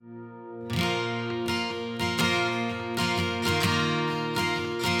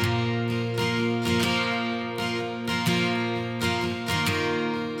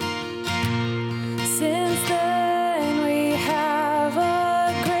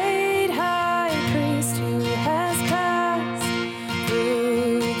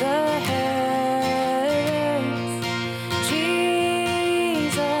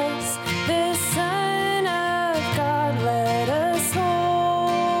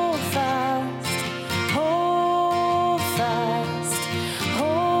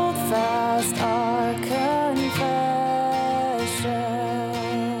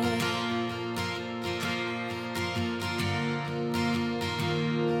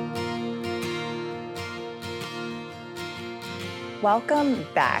Welcome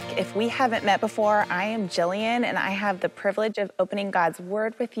back. If we haven't met before, I am Jillian, and I have the privilege of opening God's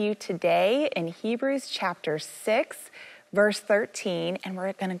Word with you today in Hebrews chapter 6, verse 13, and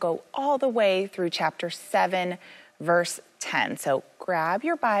we're going to go all the way through chapter 7, verse 10. So grab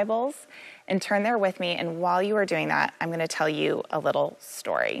your Bibles and turn there with me, and while you are doing that, I'm going to tell you a little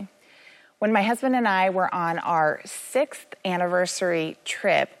story. When my husband and I were on our 6th anniversary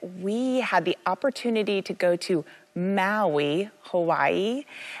trip, we had the opportunity to go to Maui, Hawaii.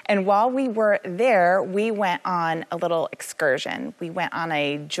 And while we were there, we went on a little excursion. We went on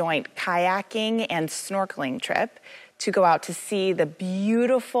a joint kayaking and snorkeling trip to go out to see the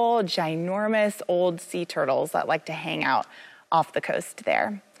beautiful, ginormous old sea turtles that like to hang out off the coast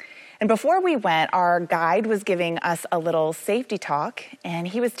there. And before we went, our guide was giving us a little safety talk, and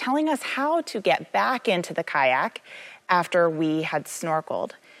he was telling us how to get back into the kayak after we had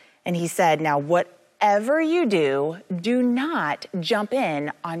snorkeled. And he said, now whatever you do, do not jump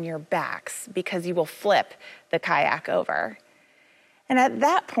in on your backs because you will flip the kayak over. And at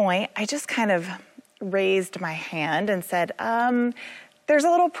that point, I just kind of raised my hand and said, there's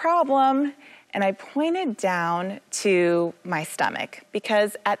a little problem. And I pointed down to my stomach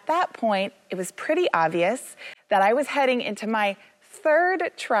because at that point, it was pretty obvious that I was heading into my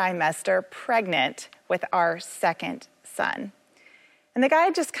 3rd trimester pregnant with our 2nd son. And the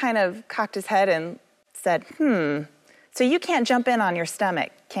guy just kind of cocked his head and said, so you can't jump in on your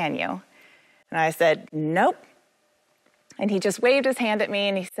stomach, can you? And I said, nope. And he just waved his hand at me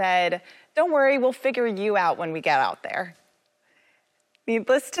and he said, don't worry, we'll figure you out when we get out there.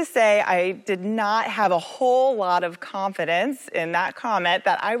 Needless to say, I did not have a whole lot of confidence in that comment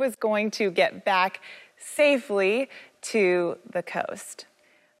that I was going to get back safely to the coast.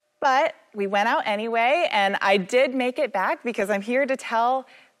 But we went out anyway, and I did make it back because I'm here to tell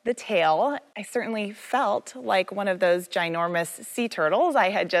the tale. I certainly felt like one of those ginormous sea turtles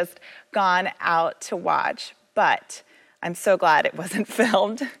I had just gone out to watch, but I'm so glad it wasn't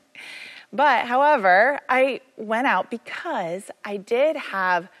filmed. But, however, I went out because I did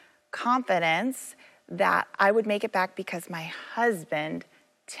have confidence that I would make it back because my husband,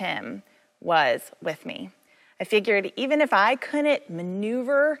 Tim, was with me. I figured even if I couldn't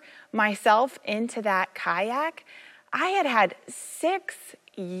maneuver myself into that kayak, I had had 6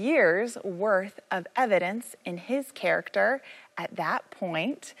 years worth of evidence in his character at that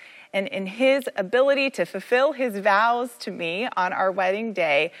point and in his ability to fulfill his vows to me on our wedding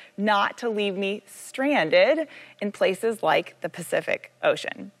day, not to leave me stranded in places like the Pacific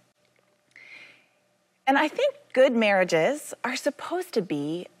Ocean. And I think good marriages are supposed to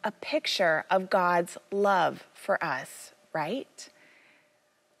be a picture of God's love for us, right?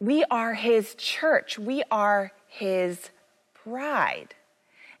 We are his church. We are his bride.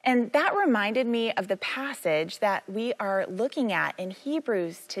 And that reminded me of the passage that we are looking at in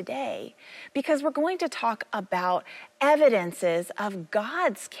Hebrews today, because we're going to talk about evidences of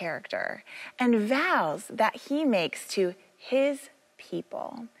God's character and vows that he makes to his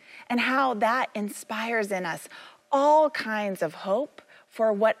people, and how that inspires in us all kinds of hope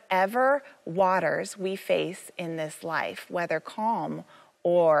for whatever waters we face in this life, whether calm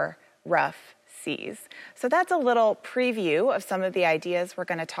or rough seas. So that's a little preview of some of the ideas we're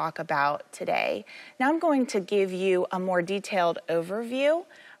going to talk about today. Now I'm going to give you a more detailed overview,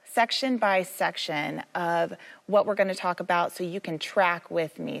 section by section, of what we're going to talk about so you can track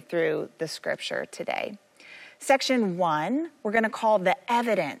with me through the scripture today. Section 1, we're going to call the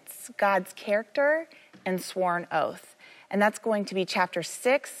evidence, God's character and sworn oath. And that's going to be chapter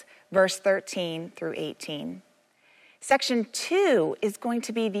 6, verse 13 through 18. Section 2 is going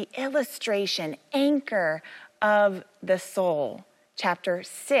to be the illustration, anchor of the soul, chapter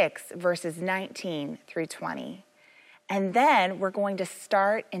 6, verses 19 through 20. And then we're going to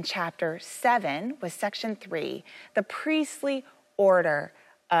start in chapter 7 with section 3, the priestly order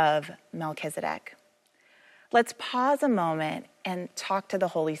of Melchizedek. Let's pause a moment and talk to the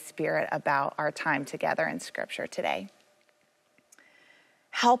Holy Spirit about our time together in Scripture today.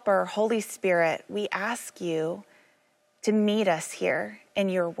 Helper, Holy Spirit, we ask you to meet us here in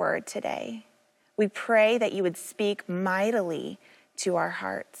your word today. We pray that you would speak mightily to our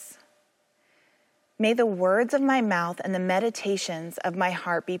hearts. May the words of my mouth and the meditations of my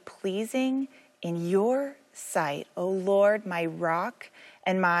heart be pleasing in your sight, O Lord, my rock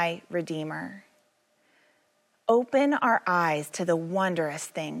and my redeemer. Open our eyes to the wondrous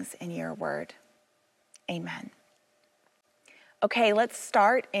things in your word. Amen. Okay, let's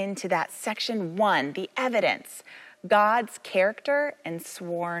start into that section 1, the evidence, God's character and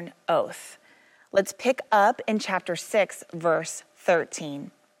sworn oath. Let's pick up in chapter 6, verse 13.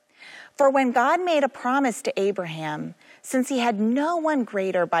 For when God made a promise to Abraham, Since he had no one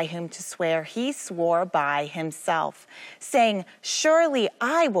greater by whom to swear, he swore by himself, saying, "Surely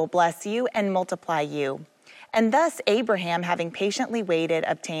I will bless you and multiply you." And thus Abraham, having patiently waited,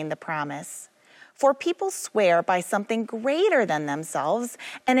 obtained the promise. For people swear by something greater than themselves,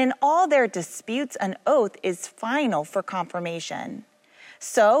 and in all their disputes an oath is final for confirmation.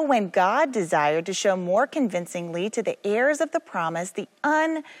 So when God desired to show more convincingly to the heirs of the promise the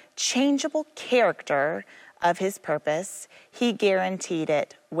unchangeable character of his purpose, he guaranteed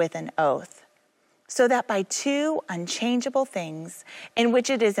it with an oath, so that by two unchangeable things, in which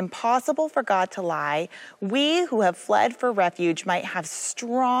it is impossible for God to lie, we who have fled for refuge might have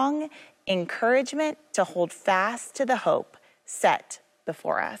strong encouragement to hold fast to the hope set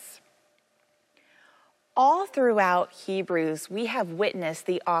before us. All throughout Hebrews, we have witnessed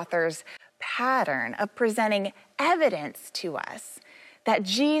the author's pattern of presenting evidence to us that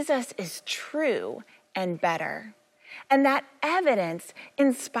Jesus is true and better. And that evidence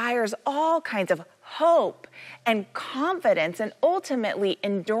inspires all kinds of hope and confidence and ultimately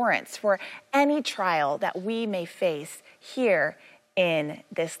endurance for any trial that we may face here in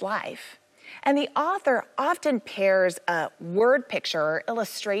this life. And the author often pairs a word picture or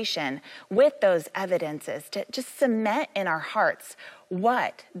illustration with those evidences to just cement in our hearts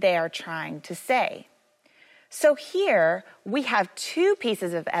what they are trying to say. So here we have two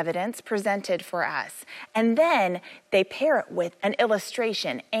pieces of evidence presented for us, and then they pair it with an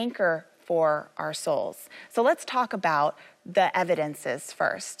illustration, anchor for our souls. So let's talk about the evidences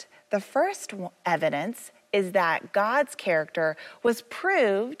first. The first evidence is that God's character was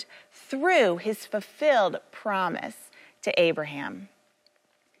proved through his fulfilled promise to Abraham.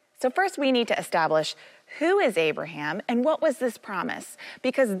 So first we need to establish who is Abraham and what was this promise?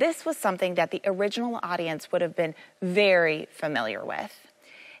 Because this was something that the original audience would have been very familiar with.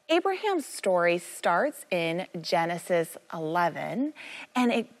 Abraham's story starts in Genesis 11,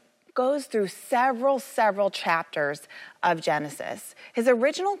 and it goes through several chapters of Genesis. His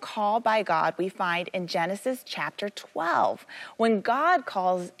original call by God we find in Genesis chapter 12, when God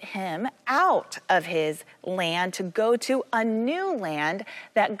calls him out of his land to go to a new land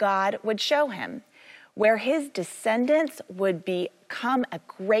that God would show him, where his descendants would become a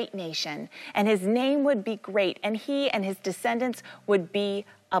great nation, and his name would be great, and he and his descendants would be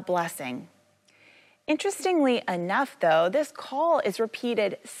a blessing. Interestingly enough, though, this call is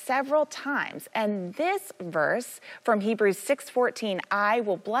repeated several times, and this verse from Hebrews 6:14, "I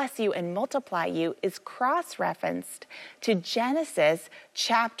will bless you and multiply you," is cross-referenced to Genesis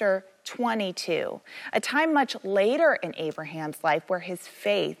chapter 22, a time much later in Abraham's life where his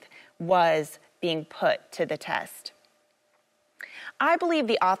faith was being put to the test. I believe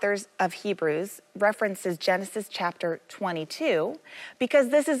the authors of Hebrews references Genesis chapter 22 because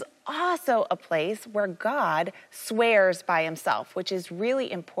this is also a place where God swears by himself, which is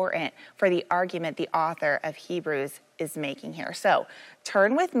really important for the argument the author of Hebrews is making here. So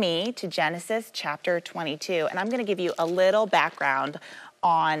turn with me to Genesis chapter 22, and I'm going to give you a little background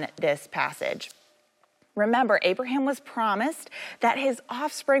on this passage. Remember, Abraham was promised that his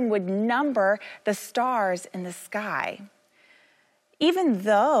offspring would number the stars in the sky. Even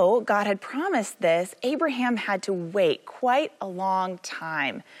though God had promised this, Abraham had to wait quite a long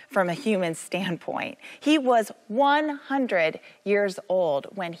time from a human standpoint. He was 100 years old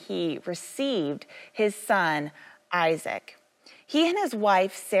when he received his son, Isaac. He and his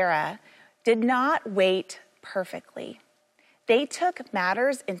wife, Sarah, did not wait perfectly. They took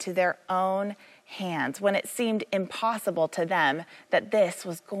matters into their own hands when it seemed impossible to them that this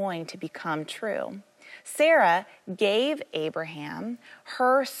was going to become true. Sarah gave Abraham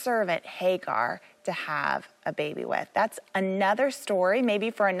her servant Hagar to have a baby with. That's another story,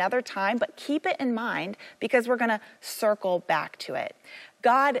 maybe for another time, but keep it in mind because we're going to circle back to it.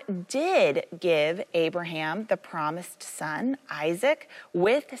 God did give Abraham the promised son, Isaac,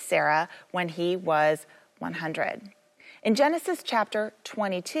 with Sarah when he was 100. In Genesis chapter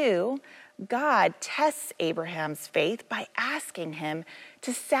 22, God tests Abraham's faith by asking him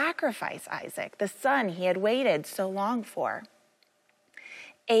to sacrifice Isaac, the son he had waited so long for.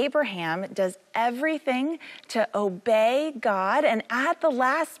 Abraham does everything to obey God, and at the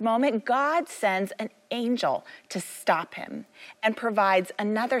last moment, God sends an angel to stop him and provides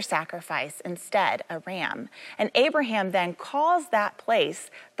another sacrifice instead, a ram. And Abraham then calls that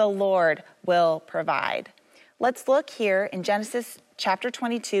place, "The Lord will provide." Let's look here in Genesis chapter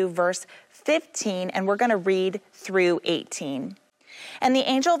 22, verse 15, and we're going to read through 18. "And the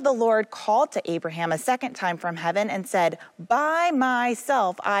angel of the Lord called to Abraham a second time from heaven and said, 'By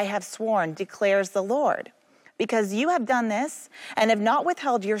myself I have sworn, declares the Lord. because you have done this and have not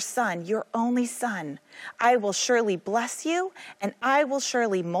withheld your son, your only son, I will surely bless you, and I will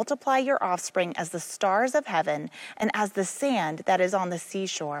surely multiply your offspring as the stars of heaven and as the sand that is on the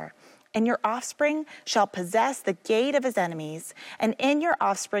seashore. And your offspring shall possess the gate of his enemies, and in your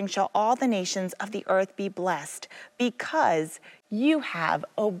offspring shall all the nations of the earth be blessed, because you have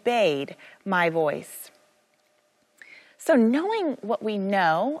obeyed my voice. So knowing what we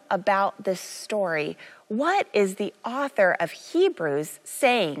know about this story, what is the author of Hebrews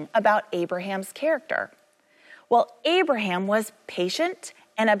saying about Abraham's character? Well, Abraham was patient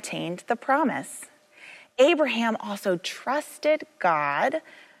and obtained the promise. Abraham also trusted God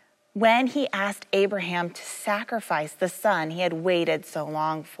when he asked Abraham to sacrifice the son he had waited so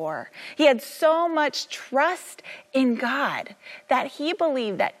long for. He had so much trust in God that he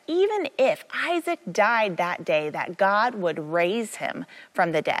believed that even if Isaac died that day, that God would raise him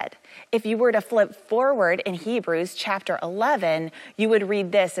from the dead. If you were to flip forward in Hebrews chapter 11, you would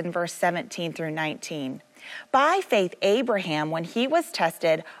read this in verse 17 through 19. By faith, Abraham, when he was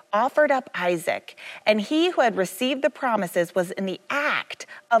tested, offered up Isaac, and he who had received the promises was in the act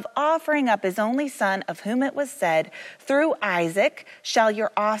of offering up his only son, of whom it was said, through Isaac shall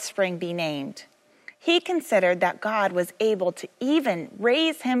your offspring be named. He considered that God was able to even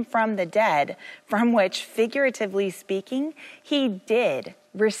raise him from the dead, from which, figuratively speaking, he did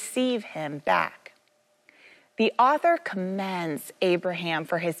receive him back. The author commends Abraham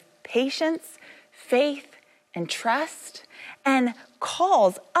for his patience, faith, and trust, and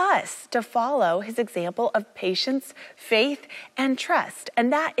calls us to follow his example of patience, faith, and trust.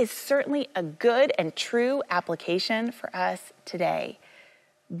 And that is certainly a good and true application for us today.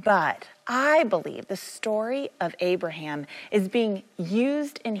 But I believe the story of Abraham is being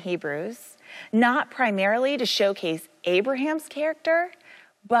used in Hebrews not primarily to showcase Abraham's character,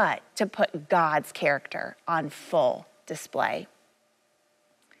 but to put God's character on full display.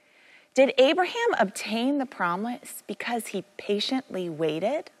 Did Abraham obtain the promise because he patiently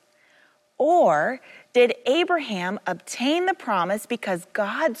waited? Or did Abraham obtain the promise because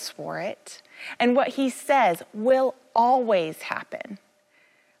God swore it and what he says will always happen?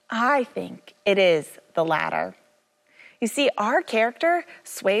 I think it is the latter. You see, our character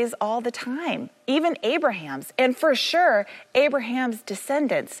sways all the time, even Abraham's, and for sure, Abraham's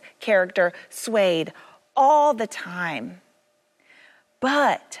descendants' character swayed all the time.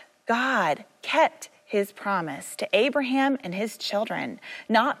 But God kept his promise to Abraham and his children,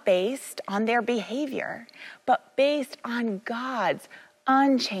 not based on their behavior, but based on God's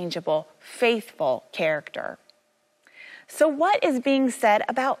unchangeable, faithful character. So what is being said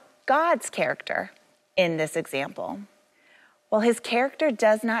about God's character in this example? Well, his character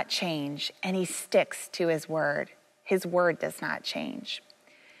does not change, and he sticks to his word. His word does not change.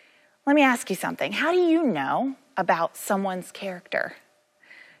 Let me ask you something. How do you know about someone's character?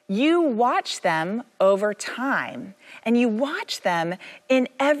 You watch them over time, and you watch them in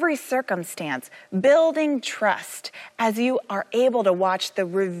every circumstance, building trust as you are able to watch the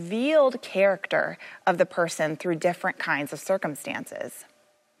revealed character of the person through different kinds of circumstances.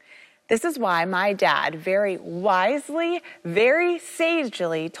 This is why my dad very wisely, very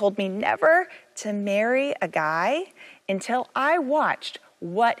sagely told me never to marry a guy until I watched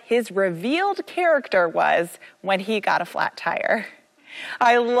what his revealed character was when he got a flat tire.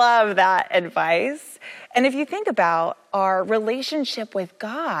 I love that advice. And if you think about our relationship with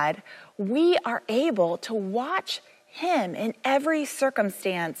God, we are able to watch him in every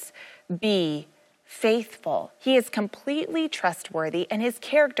circumstance be faithful. He is completely trustworthy, and his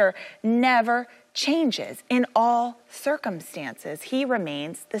character never changes in all circumstances. He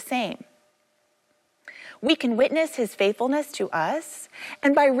remains the same. We can witness his faithfulness to us,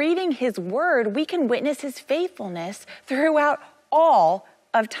 and by reading his word, we can witness his faithfulness throughout all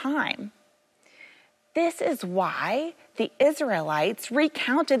of time. This is why the Israelites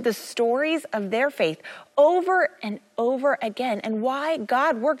recounted the stories of their faith over and over again, and why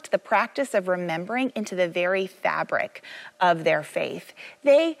God worked the practice of remembering into the very fabric of their faith.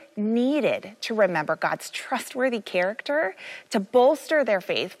 They needed to remember God's trustworthy character to bolster their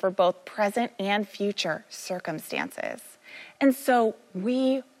faith for both present and future circumstances. And so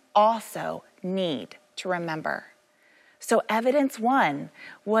we also need to remember. So evidence one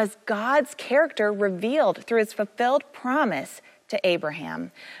was God's character revealed through his fulfilled promise to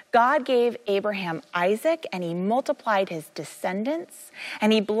Abraham. God gave Abraham Isaac, and he multiplied his descendants,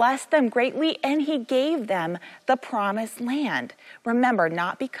 and he blessed them greatly, and he gave them the promised land. Remember,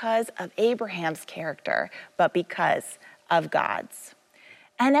 not because of Abraham's character, but because of God's.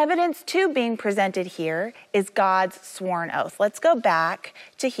 And evidence too being presented here is God's sworn oath. Let's go back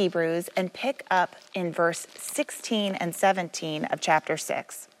to Hebrews and pick up in verse 16 and 17 of chapter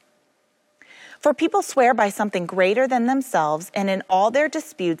 6. For people swear by something greater than themselves, and in all their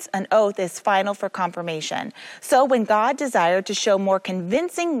disputes, an oath is final for confirmation. So when God desired to show more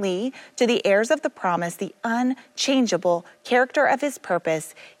convincingly to the heirs of the promise the unchangeable character of his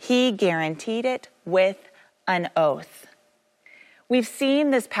purpose, he guaranteed it with an oath. We've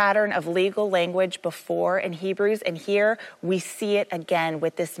seen this pattern of legal language before in Hebrews, and here we see it again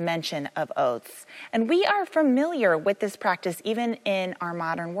with this mention of oaths. And we are familiar with this practice even in our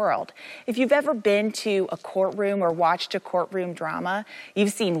modern world. If you've ever been to a courtroom or watched a courtroom drama,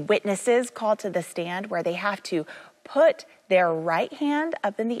 you've seen witnesses called to the stand where they have to put their right hand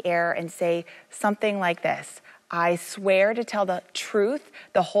up in the air and say something like this: I swear to tell the truth,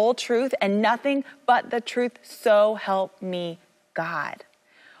 the whole truth, and nothing but the truth, so help me God.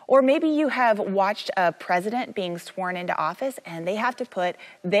 Or maybe you have watched a president being sworn into office and they have to put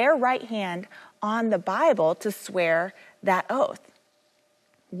their right hand on the Bible to swear that oath.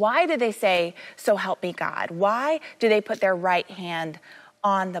 Why do they say, so help me God? Why do they put their right hand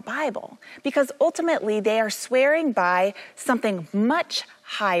on the Bible? Because ultimately they are swearing by something much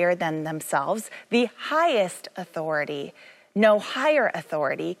higher than themselves, the highest authority. No higher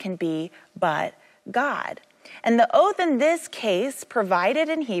authority can be but God. And the oath in this case provided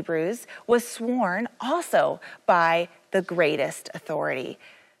in Hebrews was sworn also by the greatest authority.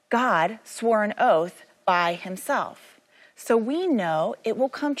 God swore an oath by himself. So we know it will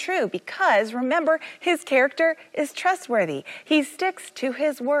come true because, remember, his character is trustworthy. He sticks to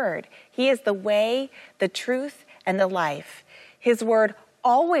his word. He is the way, the truth, and the life. His word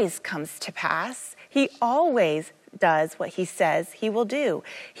always comes to pass. He always does what he says he will do.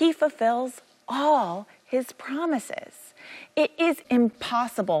 He fulfills all his promises. It is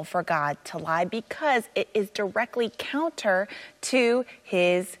impossible for God to lie because it is directly counter to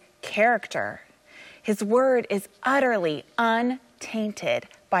his character. His word is utterly untainted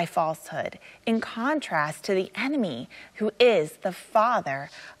by falsehood, in contrast to the enemy who is the father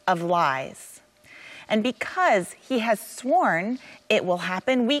of lies. And because he has sworn it will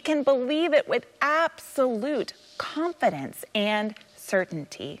happen, we can believe it with absolute confidence and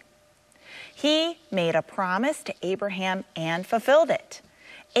certainty. He made a promise to Abraham and fulfilled it.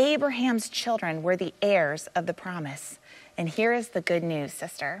 Abraham's children were the heirs of the promise. And here is the good news,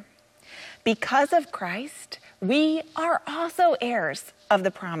 sister. Because of Christ, we are also heirs of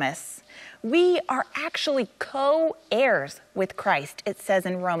the promise. We are actually co-heirs with Christ, it says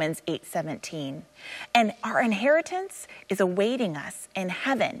in Romans 8:17. And our inheritance is awaiting us in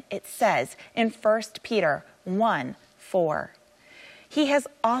heaven, it says in 1 Peter 1:4. He has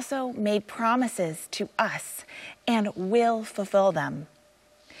also made promises to us and will fulfill them.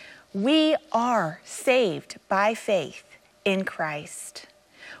 We are saved by faith in Christ.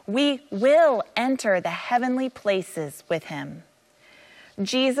 We will enter the heavenly places with him.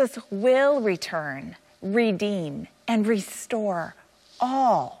 Jesus will return, redeem, and restore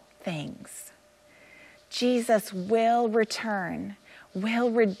all things. Jesus will return,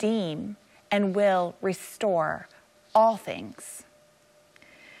 will redeem, and will restore all things.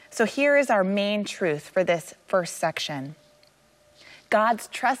 So here is our main truth for this first section. God's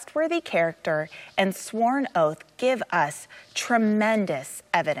trustworthy character and sworn oath give us tremendous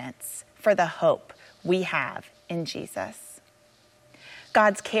evidence for the hope we have in Jesus.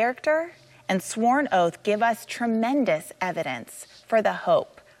 God's character and sworn oath give us tremendous evidence for the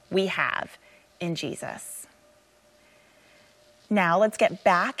hope we have in Jesus. Now let's get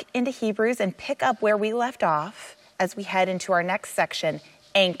back into Hebrews and pick up where we left off as we head into our next section,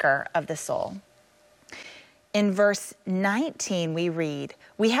 anchor of the soul. In verse 19, we read,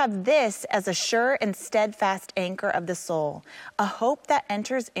 "We have this as a sure and steadfast anchor of the soul, a hope that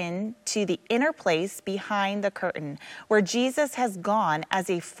enters into the inner place behind the curtain, where Jesus has gone as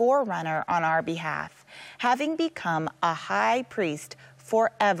a forerunner on our behalf, having become a high priest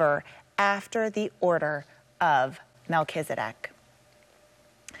forever after the order of Melchizedek."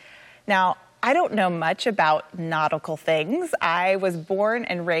 Now, I don't know much about nautical things. I was born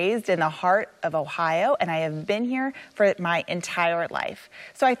and raised in the heart of Ohio, and I have been here for my entire life.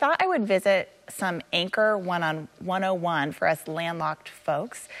 So I thought I would visit some Anchor 101 for us landlocked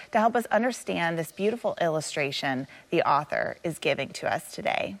folks to help us understand this beautiful illustration the author is giving to us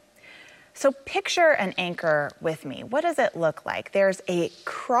today. So picture an anchor with me. What does it look like? There's a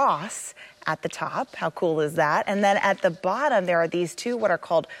cross at the top. How cool is that? And then at the bottom, there are these two what are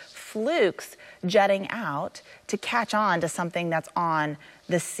called flukes jutting out to catch on to something that's on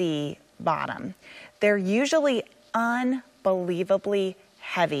the sea bottom. They're usually unbelievably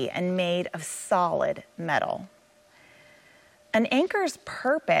heavy and made of solid metal. An anchor's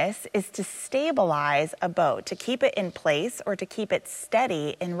purpose is to stabilize a boat, to keep it in place or to keep it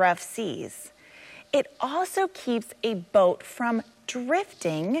steady in rough seas. It also keeps a boat from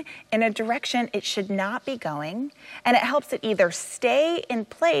drifting in a direction it should not be going, and it helps it either stay in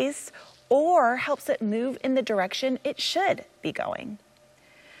place or helps it move in the direction it should be going.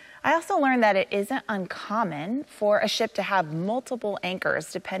 I also learned that it isn't uncommon for a ship to have multiple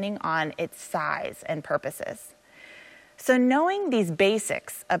anchors depending on its size and purposes. So knowing these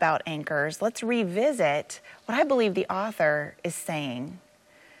basics about anchors, let's revisit what I believe the author is saying.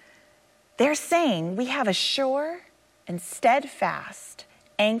 They're saying we have a sure and steadfast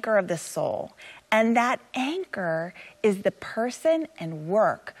anchor of the soul, and that anchor is the person and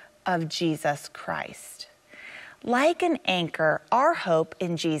work of Jesus Christ. Like an anchor, our hope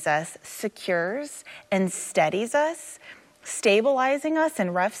in Jesus secures and steadies us, stabilizing us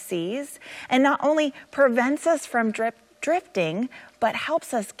in rough seas, and not only prevents us from drifting, but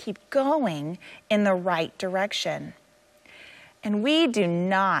helps us keep going in the right direction. And we do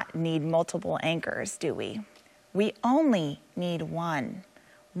not need multiple anchors, do we? We only need one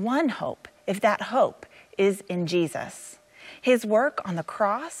hope, if that hope is in Jesus. His work on the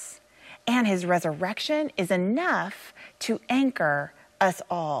cross and his resurrection is enough to anchor us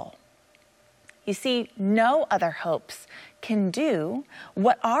all. You see, no other hopes can do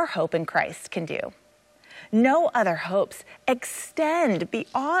what our hope in Christ can do. No other hopes extend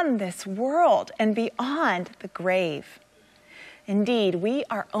beyond this world and beyond the grave. Indeed, we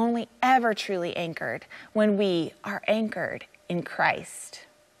are only ever truly anchored when we are anchored in Christ.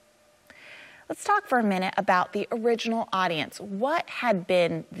 Let's talk for a minute about the original audience. What had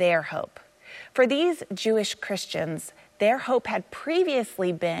been their hope? For these Jewish Christians, their hope had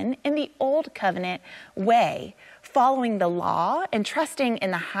previously been in the Old Covenant way, following the law and trusting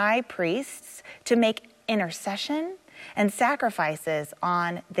in the high priests to make intercession and sacrifices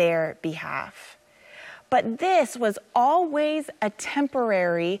on their behalf. But this was always a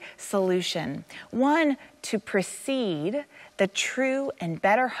temporary solution, one to precede the true and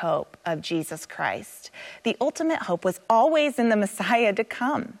better hope of Jesus Christ. The ultimate hope was always in the Messiah to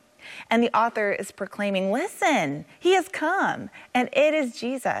come. And the author is proclaiming, listen, he has come, and it is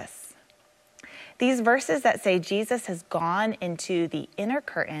Jesus. These verses that say Jesus has gone into the inner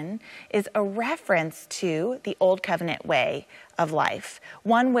curtain is a reference to the Old Covenant way of life,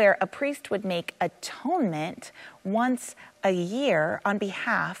 one where a priest would make atonement once a year on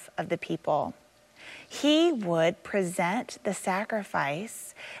behalf of the people. He would present the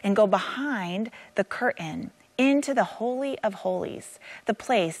sacrifice and go behind the curtain into the Holy of Holies, the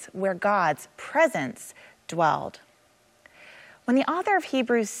place where God's presence dwelled. When the author of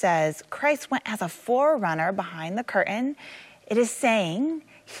Hebrews says Christ went as a forerunner behind the curtain, it is saying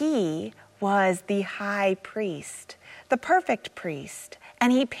he was the high priest, the perfect priest,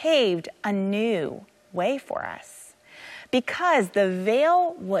 and he paved a new way for us. Because the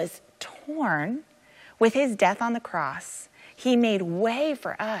veil was torn with his death on the cross, he made way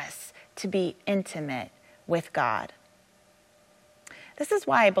for us to be intimate with God. This is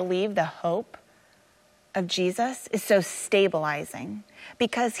why I believe the hope of Jesus is so stabilizing,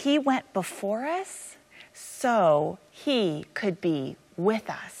 because he went before us so he could be with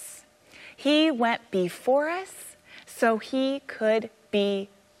us. He went before us so he could be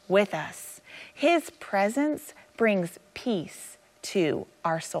with us. His presence brings peace to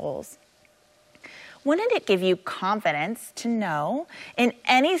our souls. Wouldn't it give you confidence to know in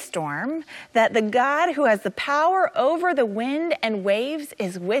any storm that the God who has the power over the wind and waves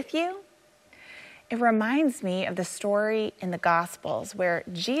is with you? It reminds me of the story in the Gospels where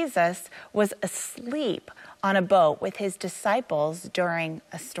Jesus was asleep on a boat with his disciples during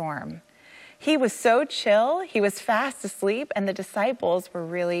a storm. He was so chill, he was fast asleep, and the disciples were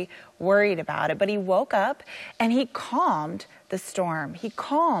really worried about it. But he woke up and he calmed the storm. He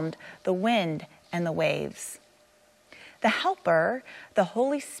calmed the wind and the waves. The Helper, the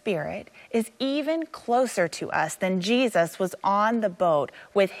Holy Spirit, is even closer to us than Jesus was on the boat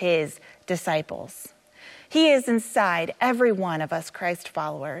with his disciples. He is inside every one of us Christ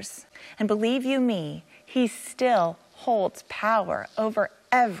followers. And believe you me, he still holds power over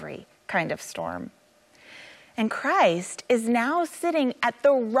every kind of storm. And Christ is now sitting at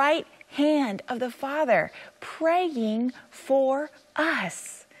the right hand of the Father, praying for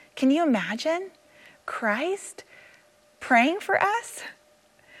us. Can you imagine Christ praying for us?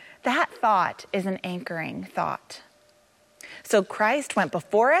 That thought is an anchoring thought. So Christ went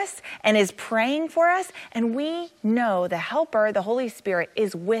before us and is praying for us, and we know the Helper, the Holy Spirit,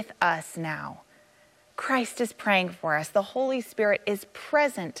 is with us now. Christ is praying for us. The Holy Spirit is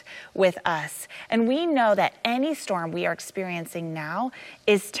present with us. And we know that any storm we are experiencing now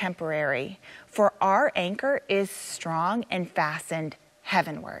is temporary, for our anchor is strong and fastened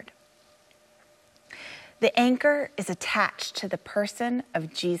heavenward. The anchor is attached to the person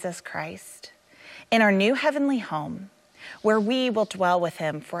of Jesus Christ in our new heavenly home, where we will dwell with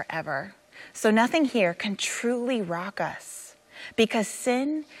him forever. So nothing here can truly rock us, because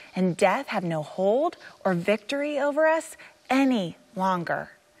sin and death have no hold or victory over us any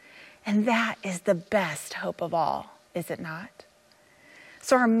longer. And that is the best hope of all, is it not?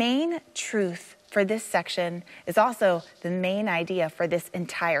 So our main truth for this section is also the main idea for this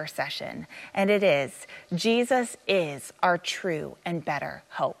entire session. And it is, Jesus is our true and better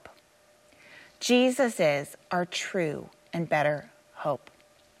hope. Jesus is our true and better hope.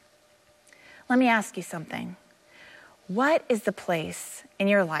 Let me ask you something. What is the place in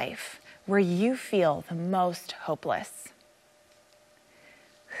your life where you feel the most hopeless?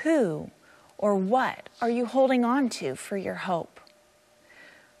 Who or what are you holding on to for your hope?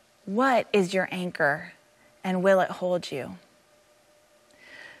 What is your anchor, and will it hold you?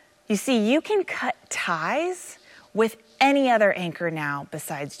 You see, you can cut ties with any other anchor now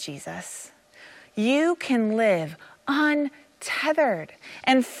besides Jesus. You can live untethered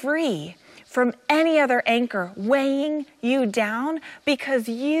and free from any other anchor weighing you down, because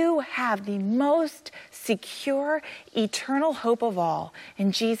you have the most secure, eternal hope of all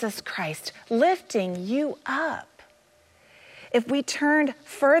in Jesus Christ, lifting you up. If we turned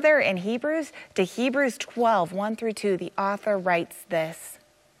further in Hebrews to Hebrews 12, 1-2, the author writes this: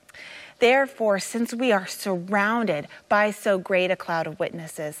 "Therefore, since we are surrounded by so great a cloud of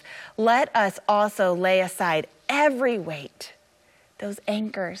witnesses, let us also lay aside every weight, those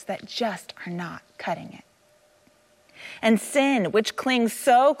anchors that just are not cutting it, and sin which clings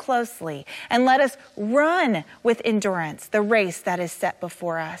so closely, and let us run with endurance the race that is set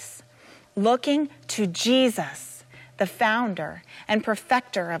before us, looking to Jesus, the founder and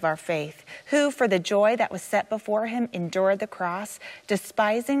perfecter of our faith, who for the joy that was set before him endured the cross,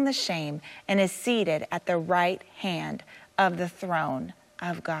 despising the shame, and is seated at the right hand of the throne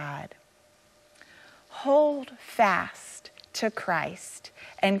of God." Hold fast to Christ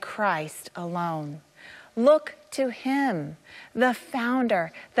and Christ alone. Look to him, the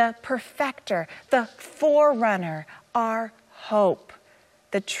founder, the perfecter, the forerunner, our hope,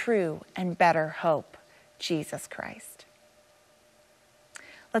 the true and better hope, Jesus Christ.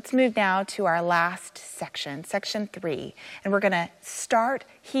 Let's move now to our last section, section 3, and we're going to start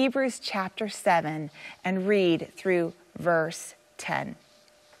Hebrews chapter 7 and read through verse 10.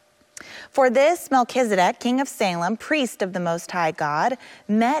 "For this Melchizedek, king of Salem, priest of the Most High God,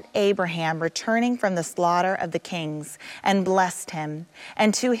 met Abraham returning from the slaughter of the kings, and blessed him.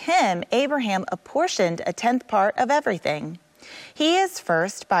 And to him Abraham apportioned a 10th part of everything. He is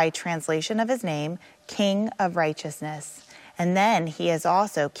first, by translation of his name, King of Righteousness. And then he is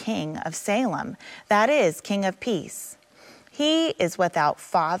also King of Salem, that is, King of Peace. He is without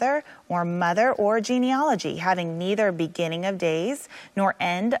father or mother or genealogy, having neither beginning of days nor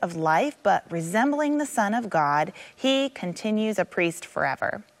end of life, but resembling the Son of God, he continues a priest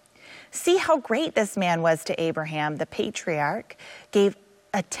forever. See how great this man was to Abraham, the patriarch, gave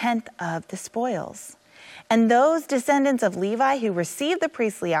a 10th of the spoils. And those descendants of Levi who received the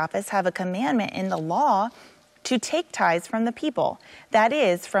priestly office have a commandment in the law to take tithes from the people, that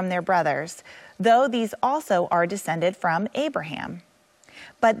is, from their brothers, though these also are descended from Abraham.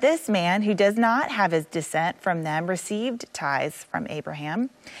 But this man who does not have his descent from them received tithes from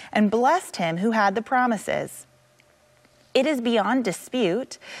Abraham and blessed him who had the promises. It is beyond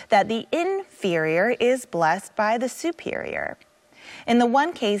dispute that the inferior is blessed by the superior. In the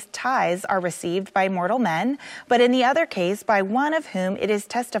one case, tithes are received by mortal men, but in the other case, by one of whom it is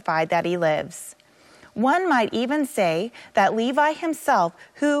testified that he lives. One might even say that Levi himself,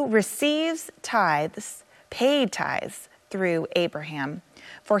 who receives tithes, paid tithes through Abraham,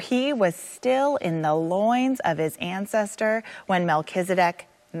 for he was still in the loins of his ancestor when Melchizedek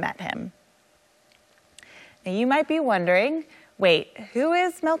met him." Now you might be wondering, wait, who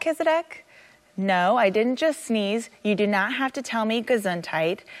is Melchizedek? No, I didn't just sneeze. You do not have to tell me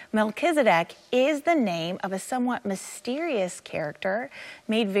Gesundheit. Melchizedek is the name of a somewhat mysterious character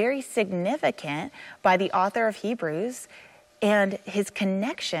made very significant by the author of Hebrews and his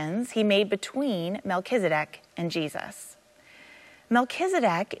connections he made between Melchizedek and Jesus.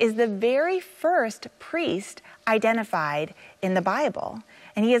 Melchizedek is the very first priest identified in the Bible,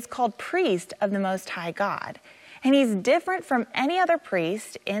 and he is called priest of the Most High God. And he's different from any other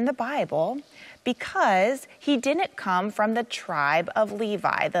priest in the Bible because he didn't come from the tribe of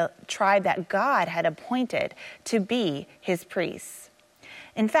Levi, the tribe that God had appointed to be his priests.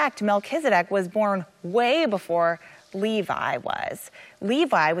 In fact, Melchizedek was born way before Levi was.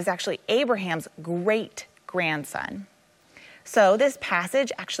 Levi was actually Abraham's great-grandson. So this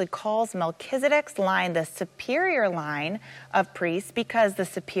passage actually calls Melchizedek's line the superior line of priests because the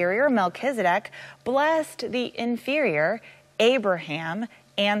superior Melchizedek blessed the inferior Abraham,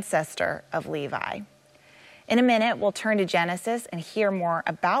 ancestor of Levi. In a minute, we'll turn to Genesis and hear more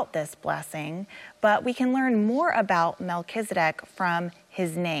about this blessing, but we can learn more about Melchizedek from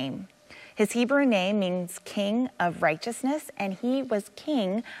his name. His Hebrew name means king of righteousness, and he was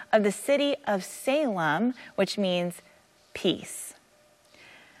king of the city of Salem, which means peace.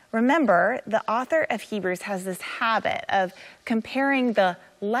 Remember, the author of Hebrews has this habit of comparing the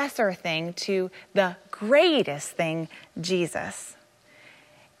lesser thing to the greatest thing, Jesus.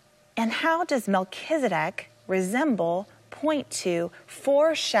 And how does Melchizedek resemble, point to,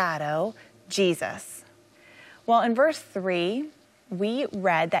 foreshadow Jesus? Well, in verse 3, we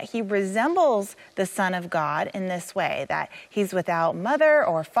read that he resembles the Son of God in this way, that he's without mother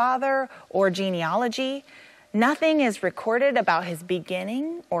or father or genealogy. Nothing is recorded about his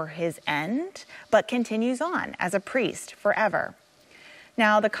beginning or his end, but continues on as a priest forever.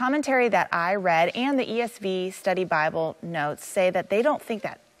 Now, the commentary that I read and the ESV Study Bible notes say that they don't think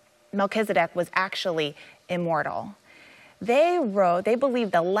that Melchizedek was actually immortal. They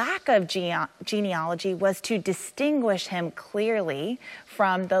believe the lack of genealogy was to distinguish him clearly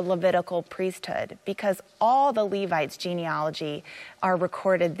from the Levitical priesthood because all the Levites' genealogy are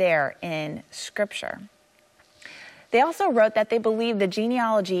recorded there in Scripture. They also wrote that they believe the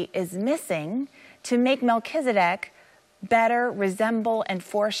genealogy is missing to make Melchizedek better resemble and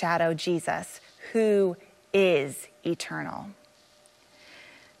foreshadow Jesus, who is eternal.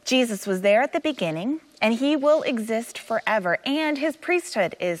 Jesus was there at the beginning, and he will exist forever, and his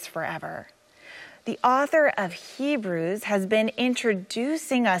priesthood is forever. The author of Hebrews has been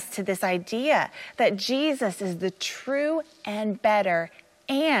introducing us to this idea that Jesus is the true and better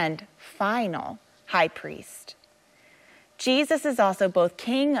and final high priest. Jesus is also both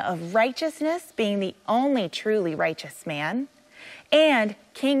King of righteousness, being the only truly righteous man, and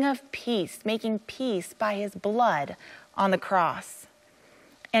King of peace, making peace by his blood on the cross.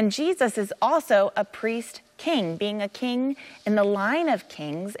 And Jesus is also a priest king, being a king in the line of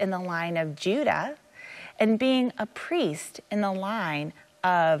kings in the line of Judah, and being a priest in the line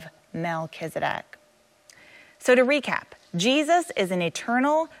of Melchizedek. So to recap, Jesus is an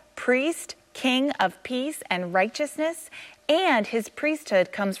eternal priest, king of peace and righteousness, and his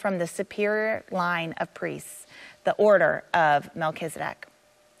priesthood comes from the superior line of priests, the order of Melchizedek.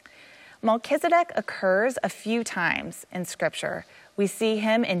 Melchizedek occurs a few times in Scripture. We see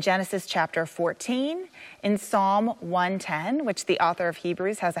him in Genesis chapter 14, in Psalm 110, which the author of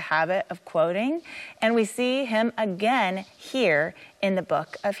Hebrews has a habit of quoting, and we see him again here in the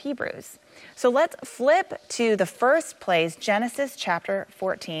book of Hebrews. So let's flip to the first place, Genesis chapter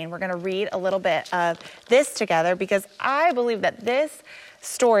 14. We're going to read a little bit of this together because I believe that this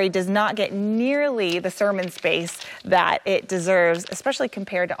story does not get nearly the sermon space that it deserves, especially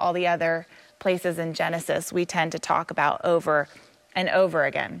compared to all the other places in Genesis we tend to talk about over and over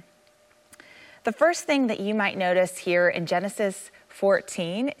again. The first thing that you might notice here in Genesis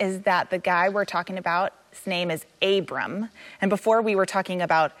 14 is that the guy we're talking about, his name is Abram. And before we were talking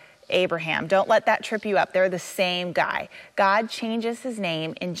about Abraham. Don't let that trip you up. They're the same guy. God changes his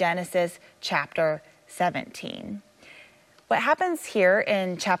name in Genesis chapter 17. What happens here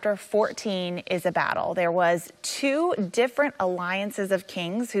in chapter 14 is a battle. There was two different alliances of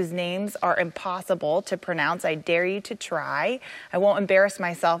kings whose names are impossible to pronounce. I dare you to try. I won't embarrass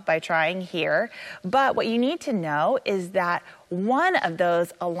myself by trying here. But what you need to know is that one of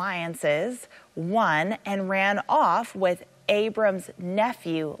those alliances won and ran off with Abram's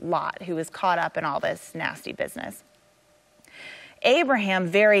nephew, Lot, who was caught up in all this nasty business. Abraham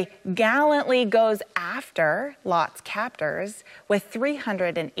very gallantly goes after Lot's captors with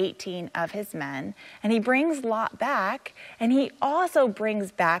 318 of his men, and he brings Lot back, and he also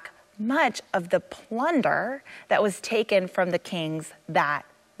brings back much of the plunder that was taken from the kings that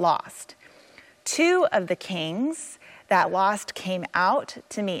lost. Two of the kings that lost came out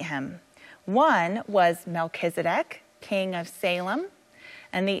to meet him. One was Melchizedek, king of Salem,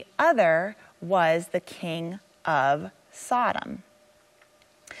 and the other was the king of Sodom.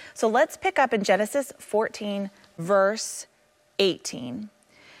 So let's pick up in Genesis 14, verse 18.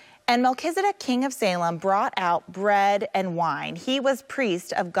 And Melchizedek, king of Salem, brought out bread and wine. He was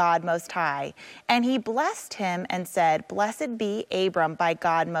priest of God Most High. And he blessed him and said, "Blessed be Abram by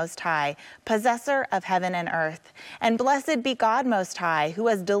God Most High, possessor of heaven and earth. And blessed be God Most High, who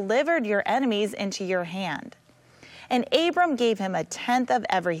has delivered your enemies into your hand." And Abram gave him a tenth of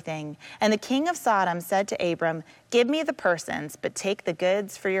everything. And the king of Sodom said to Abram, "Give me the persons, but take the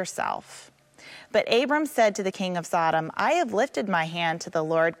goods for yourself." But Abram said to the king of Sodom, "I have lifted my hand to the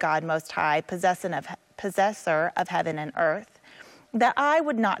Lord God Most High, possessor of heaven and earth, that I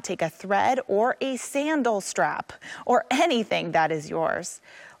would not take a thread or a sandal strap or anything that is yours,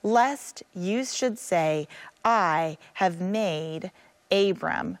 lest you should say, 'I have made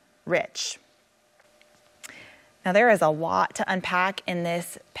Abram rich.'" Now, there is a lot to unpack in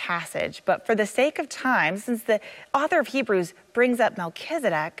this passage, but for the sake of time, since the author of Hebrews brings up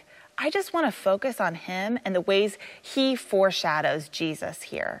Melchizedek, I just want to focus on him and the ways he foreshadows Jesus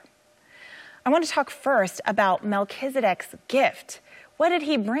here. I want to talk first about Melchizedek's gift. What did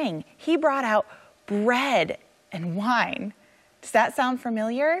he bring? He brought out bread and wine. Does that sound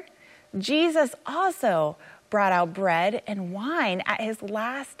familiar? Jesus also brought out bread and wine at his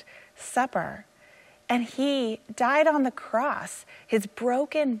Last Supper. And he died on the cross, his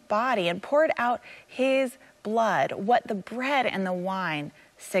broken body, and poured out his blood, what the bread and the wine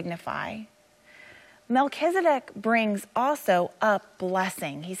signify. Melchizedek brings also a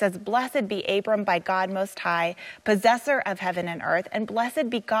blessing. He says, "Blessed be Abram by God Most High, possessor of heaven and earth, and blessed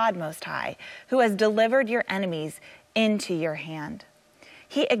be God Most High, who has delivered your enemies into your hand."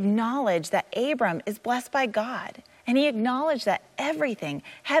 He acknowledged that Abram is blessed by God, and he acknowledged that everything,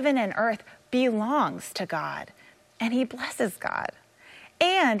 heaven and earth, belongs to God, and he blesses God.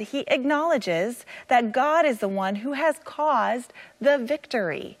 And he acknowledges that God is the one who has caused the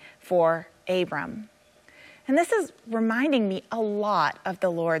victory for Abram. And this is reminding me a lot of the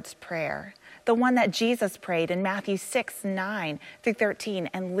Lord's Prayer, the one that Jesus prayed in Matthew 6:9 through 13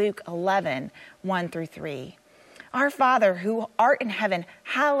 and Luke 11:1 through 3. "Our Father, who art in heaven,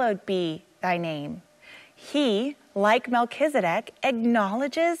 hallowed be thy name." He, like Melchizedek,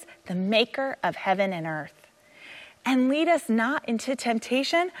 acknowledges the maker of heaven and earth. "And lead us not into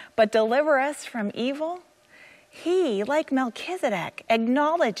temptation, but deliver us from evil." He, like Melchizedek,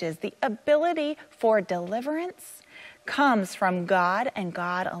 acknowledges the ability for deliverance comes from God and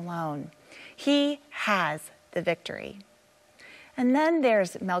God alone. He has the victory. And then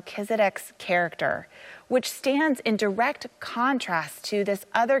there's Melchizedek's character, which stands in direct contrast to this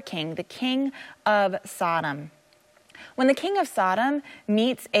other king, the king of Sodom. When the king of Sodom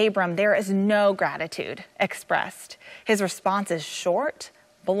meets Abram, there is no gratitude expressed. His response is short,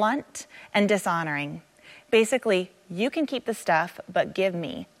 blunt, and dishonoring. Basically, "You can keep the stuff, but give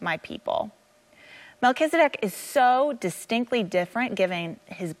me my people." Melchizedek is so distinctly different given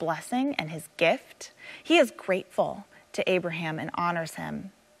his blessing and his gift. He is grateful to Abraham and honors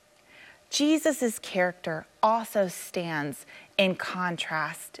him. Jesus' character also stands in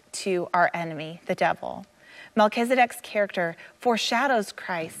contrast to our enemy, the devil. Melchizedek's character foreshadows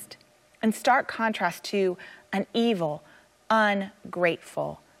Christ in stark contrast to an evil,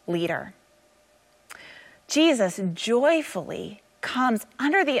 ungrateful leader. Jesus joyfully comes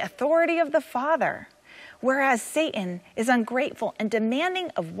under the authority of the Father, whereas Satan is ungrateful and demanding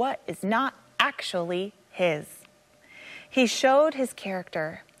of what is not actually his. He showed his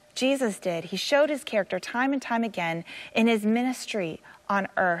character. Jesus did. He showed his character time and time again in his ministry on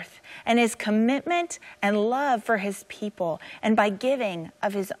earth and his commitment and love for his people and by giving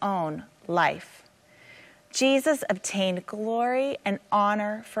of his own life. Jesus obtained glory and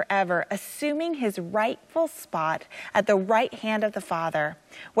honor forever, assuming his rightful spot at the right hand of the Father,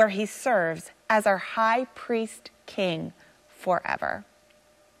 where he serves as our high priest king forever.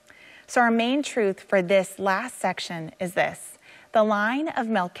 So our main truth for this last section is this: the line of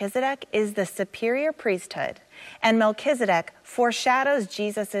Melchizedek is the superior priesthood, and Melchizedek foreshadows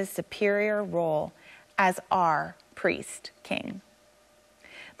Jesus' superior role as our priest king.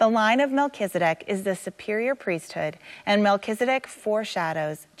 The line of Melchizedek is the superior priesthood, and Melchizedek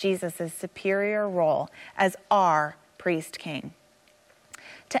foreshadows Jesus' superior role as our priest king.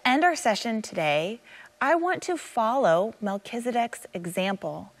 To end our session today, I want to follow Melchizedek's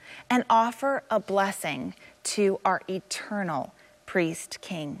example and offer a blessing to our eternal priest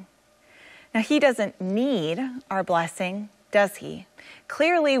king. Now, he doesn't need our blessing, does he?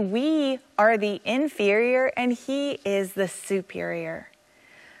 Clearly, we are the inferior and he is the superior.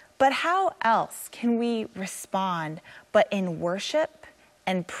 But how else can we respond but in worship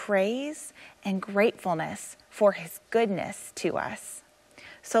and praise and gratefulness for his goodness to us?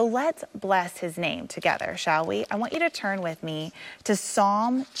 So let's bless his name together, shall we? I want you to turn with me to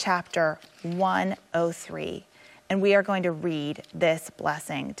Psalm chapter 103, and we are going to read this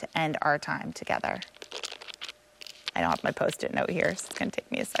blessing to end our time together. I don't have my Post-it note here, so it's going to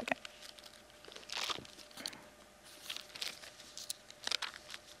take me a second.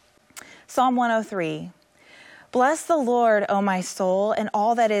 Psalm 103. Bless the Lord, O my soul, and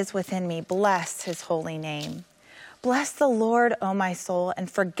all that is within me. Bless his holy name. Bless the Lord, O my soul, and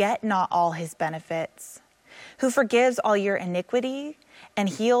forget not all his benefits, who forgives all your iniquity and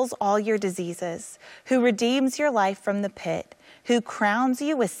heals all your diseases, who redeems your life from the pit, who crowns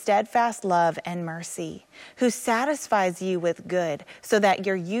you with steadfast love and mercy, who satisfies you with good, so that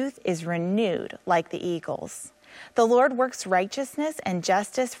your youth is renewed like the eagles. The Lord works righteousness and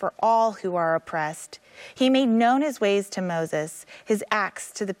justice for all who are oppressed. He made known his ways to Moses, his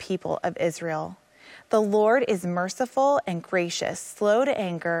acts to the people of Israel. The Lord is merciful and gracious, slow to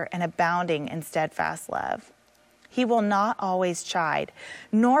anger, and abounding in steadfast love. He will not always chide,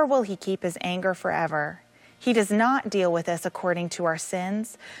 nor will he keep his anger forever. He does not deal with us according to our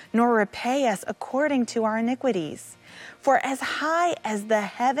sins, nor repay us according to our iniquities. For as high as the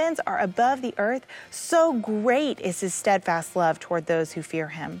heavens are above the earth, so great is his steadfast love toward those who fear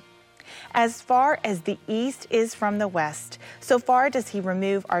him. As far as the east is from the west, so far does he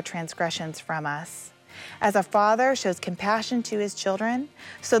remove our transgressions from us. As a father shows compassion to his children,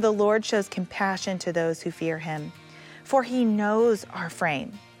 so the Lord shows compassion to those who fear him. For he knows our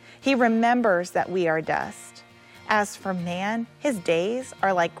frame. He remembers that we are dust. As for man, his days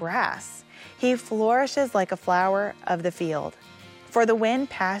are like grass. He flourishes like a flower of the field. For the wind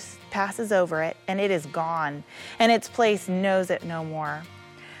passes over it, and it is gone, and its place knows it no more.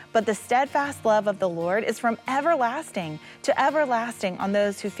 But the steadfast love of the Lord is from everlasting to everlasting on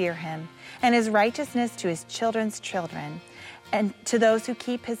those who fear him, and his righteousness to his children's children, and to those who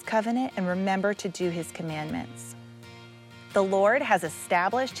keep his covenant and remember to do his commandments. The Lord has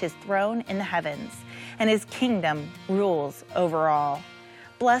established his throne in the heavens, and his kingdom rules over all.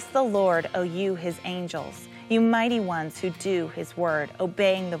 Bless the Lord, O you, his angels, you mighty ones who do his word,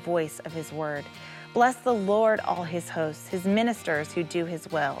 obeying the voice of his word. Bless the Lord, all his hosts, his ministers who do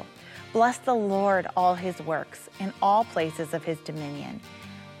his will. Bless the Lord, all his works, in all places of his dominion.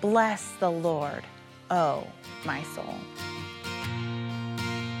 Bless the Lord, O my soul.